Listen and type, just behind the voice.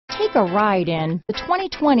Take a ride in the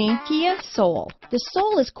 2020 Kia Soul. The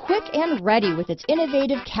Soul is quick and ready with its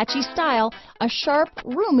innovative, catchy style, a sharp,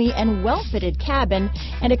 roomy, and well-fitted cabin,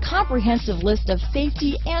 and a comprehensive list of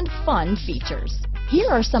safety and fun features. Here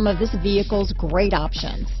are some of this vehicle's great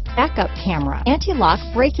options: backup camera, anti-lock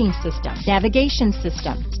braking system, navigation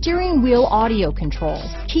system, steering wheel audio controls,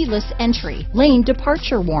 keyless entry, lane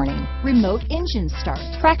departure warning, remote engine start,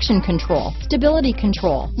 traction control, stability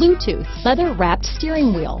control, Bluetooth, leather-wrapped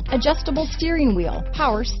steering wheel, adjustable steering wheel,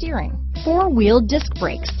 power steering, four-wheel disc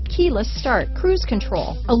brakes, keyless start, cruise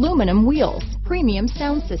control, aluminum wheels, premium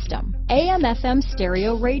sound system, AM/FM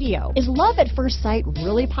stereo radio. Is love at first sight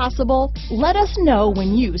really possible? Let us know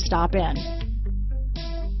when you stop in.